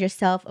remind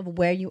yourself of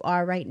where you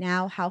are right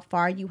now, how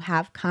far you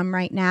have come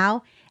right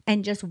now.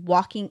 And just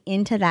walking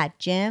into that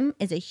gym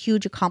is a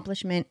huge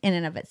accomplishment in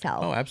and of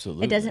itself. Oh,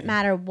 absolutely. It doesn't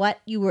matter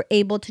what you were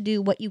able to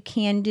do, what you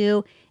can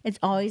do. It's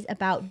always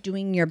about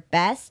doing your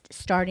best,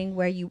 starting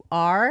where you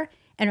are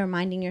and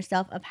reminding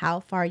yourself of how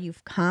far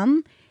you've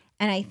come.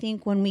 And I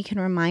think when we can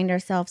remind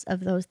ourselves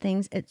of those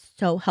things, it's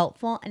so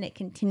helpful and it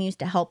continues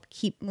to help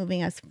keep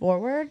moving us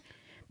forward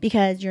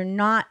because you're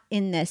not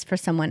in this for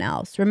someone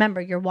else.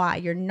 Remember your why.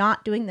 You're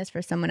not doing this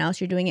for someone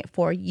else. You're doing it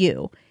for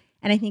you.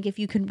 And I think if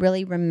you can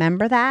really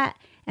remember that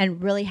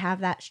and really have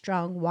that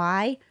strong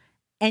why,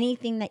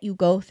 anything that you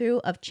go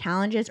through of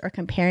challenges or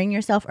comparing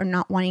yourself or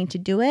not wanting to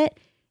do it,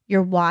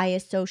 your why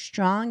is so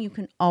strong, you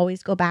can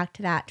always go back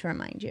to that to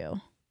remind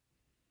you.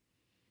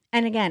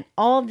 And again,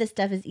 all of this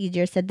stuff is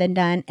easier said than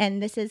done.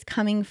 And this is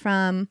coming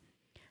from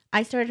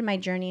I started my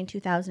journey in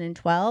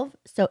 2012.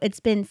 So it's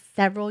been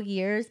several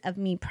years of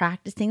me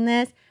practicing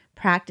this,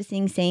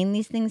 practicing saying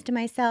these things to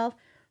myself,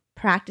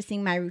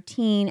 practicing my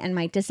routine and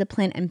my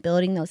discipline and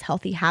building those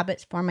healthy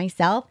habits for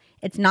myself.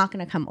 It's not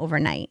going to come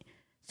overnight.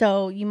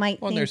 So you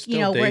might Well, there's think,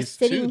 still we're days,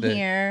 too, sitting that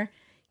here,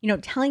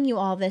 telling you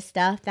all this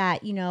stuff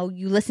that,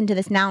 you listen to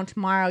this now and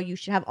tomorrow, you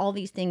should have all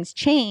these things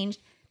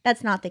changed.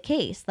 That's not the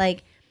case.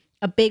 Like,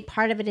 a big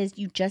part of it is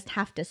you just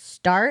have to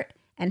start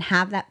and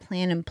have that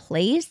plan in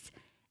place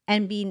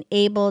and being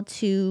able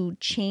to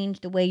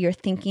change the way you're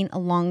thinking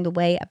along the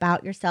way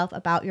about yourself,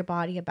 about your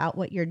body, about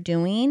what you're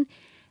doing.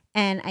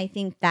 And I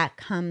think that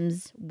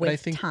comes But I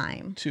with think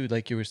time. too,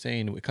 like you were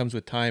saying, it comes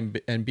with time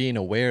and being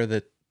aware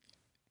that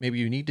maybe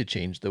you need to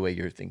change the way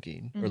you're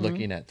thinking or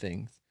looking at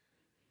things.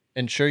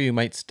 And sure, you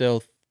might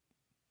still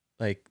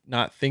like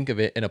not think of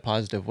it in a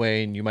positive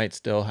way, and you might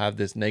still have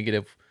this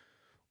negative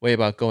way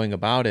about going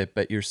about it,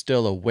 but you're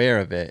still aware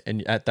of it.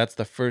 And that's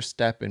the first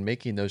step in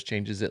making those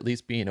changes, at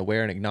least being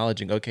aware and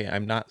acknowledging, okay,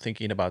 I'm not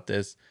thinking about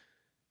this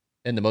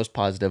in the most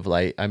positive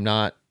light. I'm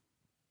not,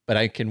 but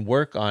I can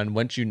work on,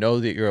 once you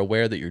know that you're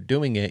aware that you're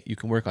doing it, you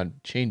can work on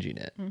changing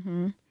it.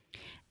 Mm-hmm.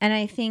 And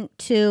I think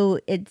too,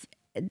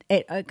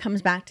 it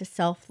comes back to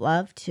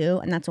self-love too.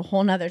 And that's a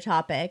whole nother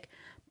topic,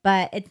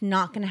 but it's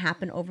not going to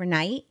happen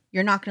overnight.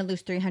 You're not going to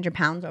lose 300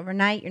 pounds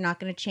overnight. You're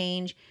not going to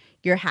change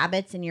your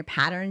habits and your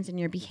patterns and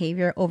your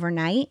behavior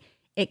overnight.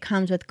 It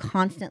comes with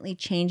constantly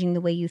changing the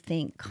way you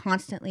think,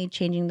 constantly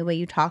changing the way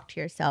you talk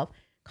to yourself,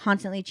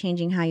 constantly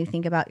changing how you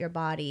think about your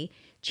body,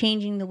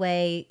 changing the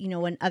way,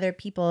 when other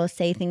people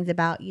say things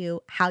about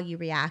you, how you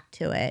react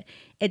to it.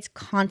 It's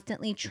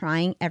constantly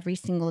trying every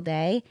single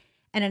day.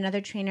 And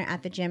another trainer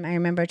at the gym, I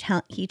remember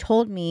he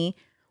told me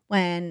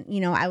when,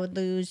 I would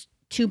lose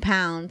 2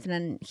 pounds, and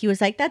then he was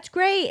like, that's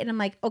great. And I'm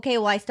like, okay,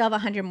 well, I still have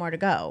 100 more to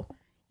go,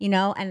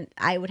 and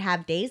I would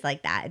have days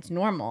like that. It's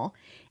normal.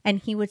 And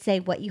he would say,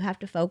 what you have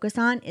to focus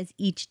on is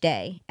each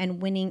day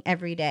and winning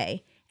every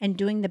day and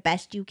doing the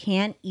best you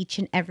can each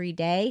and every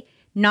day,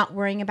 not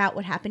worrying about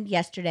what happened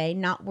yesterday,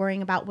 not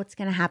worrying about what's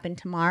going to happen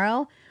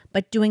tomorrow,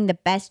 but doing the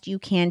best you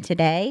can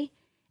today.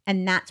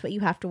 And that's what you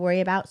have to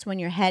worry about. So when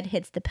your head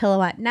hits the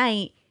pillow at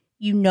night,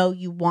 you know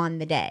you won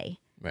the day.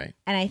 Right.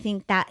 And I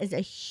think that is a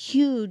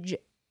huge,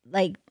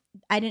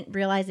 I didn't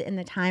realize it in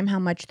the time how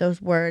much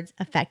those words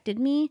affected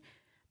me.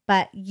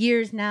 But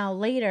years now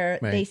later,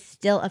 they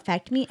still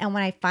affect me. And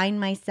when I find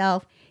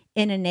myself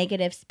in a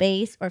negative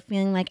space or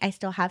feeling like I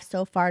still have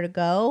so far to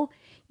go,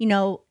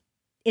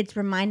 it's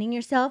reminding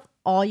yourself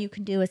all you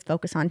can do is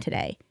focus on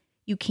today.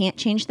 You can't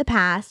change the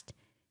past.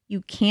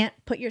 You can't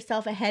put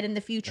yourself ahead in the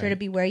future to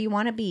be where you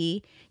want to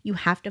be. You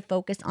have to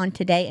focus on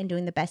today and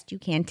doing the best you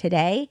can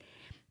today.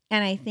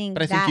 And I think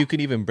But I think you can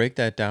even break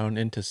that down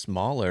into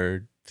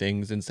smaller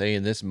things and say,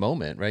 in this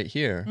moment right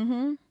here,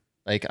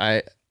 like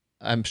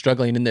I'm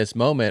struggling in this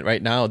moment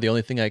right now. The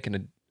only thing I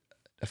can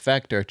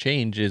affect or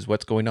change is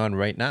what's going on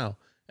right now.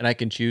 And I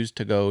can choose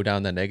to go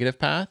down the negative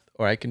path,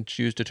 or I can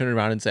choose to turn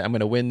around and say, I'm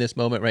going to win this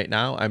moment right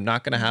now. I'm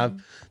not going to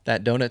have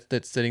that donut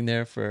that's sitting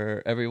there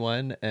for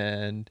everyone,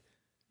 and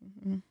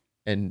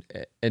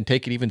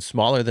take it even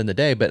smaller than the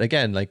day. But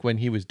again, like when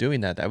he was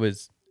doing that, it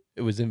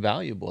was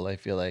invaluable, I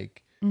feel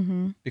like.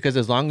 Because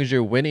as long as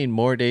you're winning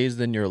more days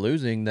than you're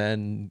losing,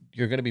 then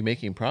you're going to be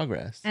making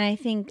progress. And I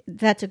think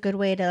that's a good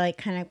way to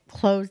kind of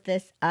close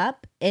this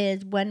up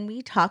is when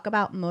we talk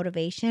about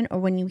motivation, or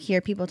when you hear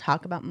people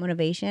talk about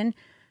motivation,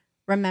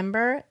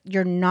 remember,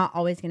 you're not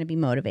always going to be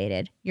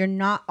motivated. You're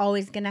not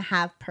always going to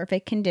have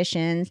perfect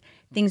conditions.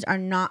 Things are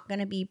not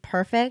going to be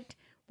perfect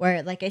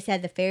where, like I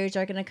said, the fairies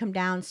are going to come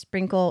down,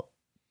 sprinkle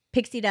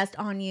pixie dust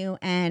on you,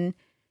 and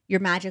you're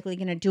magically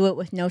going to do it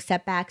with no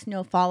setbacks,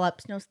 no fall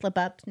ups, no slip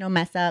ups, no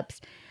mess ups.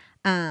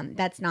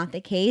 That's not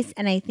the case.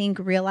 And I think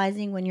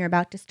realizing when you're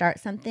about to start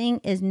something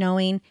is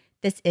knowing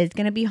this is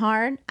going to be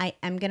hard. I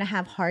am going to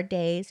have hard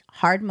days,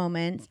 hard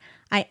moments.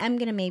 I am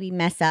going to maybe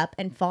mess up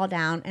and fall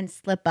down and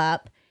slip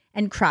up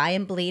and cry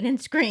and bleed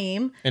and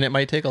scream. And it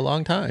might take a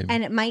long time.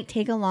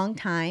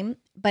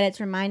 But it's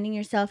reminding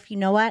yourself, you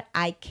know what?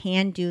 I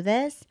can do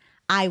this.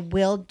 I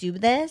will do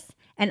this.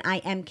 And I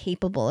am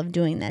capable of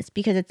doing this,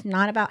 because it's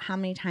not about how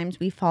many times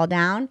we fall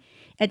down.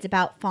 It's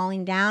about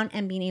falling down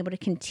and being able to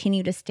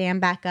continue to stand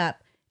back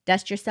up,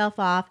 dust yourself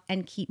off,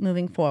 and keep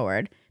moving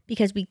forward,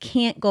 because we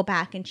can't go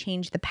back and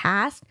change the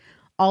past.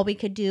 All we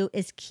could do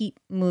is keep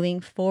moving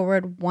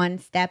forward, one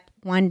step,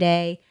 one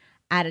day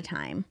at a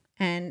time.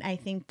 And I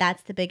think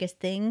that's the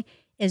biggest thing,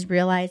 is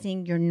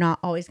realizing you're not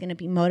always going to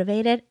be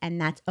motivated, and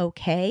that's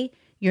okay.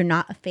 You're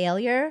not a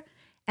failure.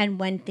 And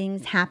when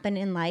things happen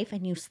in life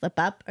and you slip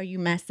up or you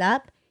mess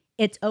up,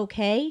 it's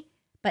okay,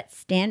 but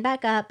stand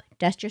back up,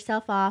 dust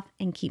yourself off,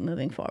 and keep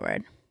moving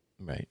forward.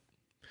 Right.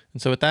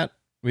 And so with that,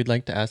 we'd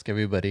like to ask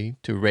everybody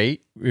to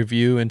rate,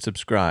 review, and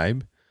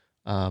subscribe.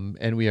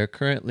 And we are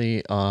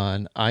currently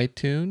on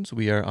iTunes,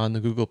 we are on the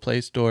Google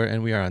Play Store,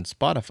 and we are on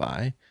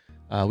Spotify.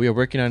 We are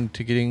working on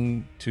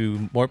getting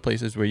to more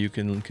places where you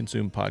can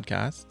consume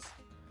podcasts.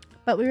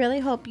 But we really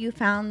hope you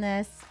found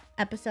this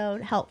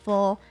episode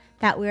helpful,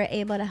 that we were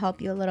able to help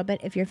you a little bit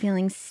if you're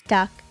feeling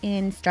stuck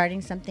in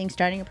starting something,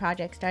 starting a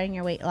project, starting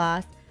your weight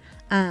loss,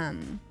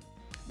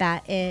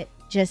 that it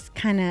just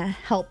kind of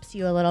helps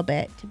you a little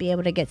bit to be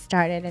able to get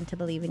started and to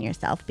believe in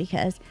yourself,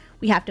 because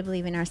we have to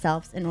believe in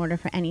ourselves in order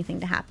for anything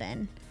to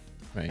happen.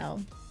 Right. So,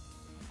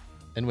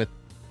 And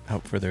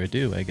without further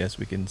ado, I guess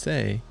we can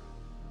say,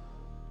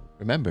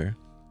 remember,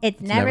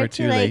 it's never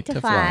too late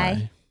to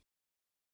fly.